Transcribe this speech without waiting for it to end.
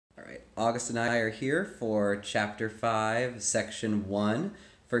August and I are here for Chapter 5, Section 1.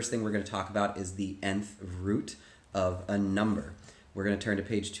 First thing we're going to talk about is the nth root of a number. We're going to turn to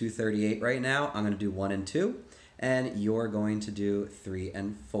page 238 right now. I'm going to do 1 and 2, and you're going to do 3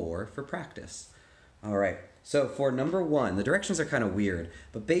 and 4 for practice. All right, so for number 1, the directions are kind of weird,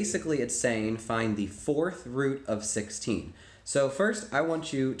 but basically it's saying find the 4th root of 16. So first, I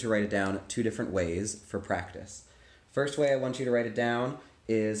want you to write it down 2 different ways for practice. First way I want you to write it down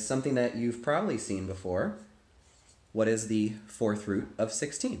is something that you've probably seen before. What is the 4th root of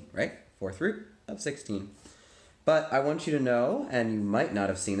 16, right? 4th root of 16. But I want you to know, and you might not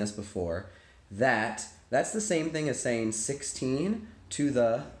have seen this before, that that's the same thing as saying 16 to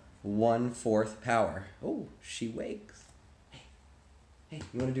the 1/4 power. Oh, she wakes. Hey,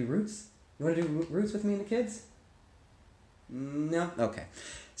 you want to do roots? You want to do roots with me and the kids? No? Okay.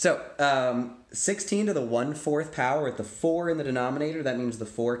 So, 16 to the 1/4 power with the 4 in the denominator, that means the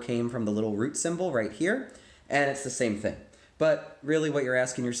 4 came from the little root symbol right here, and it's the same thing. But really what you're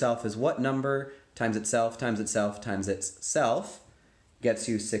asking yourself is what number times itself times itself times itself gets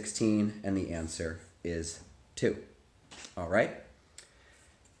you 16, and the answer is 2. All right?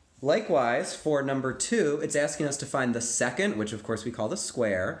 Likewise, for number 2, it's asking us to find the second, which of course we call the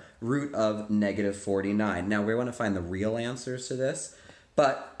square, root of -49. Now, we want to find the real answers to this,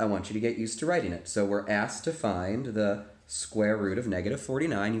 but I want you to get used to writing it. So we're asked to find the square root of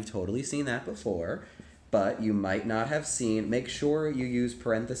 -49. You've totally seen that before, but you might not have seen. Make sure you use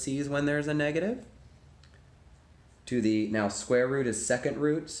parentheses when there's a negative. Now, square root is second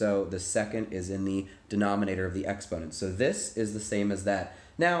root, so the second is in the denominator of the exponent. So this is the same as that.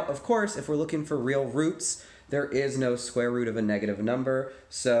 Now, of course, if we're looking for real roots, there is no square root of a negative number,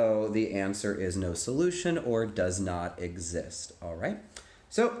 so the answer is no solution or does not exist. All right?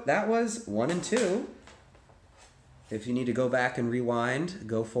 So that was 1 and 2. If you need to go back and rewind,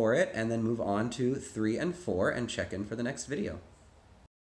 go for it, and then move on to 3 and 4 and check in for the next video.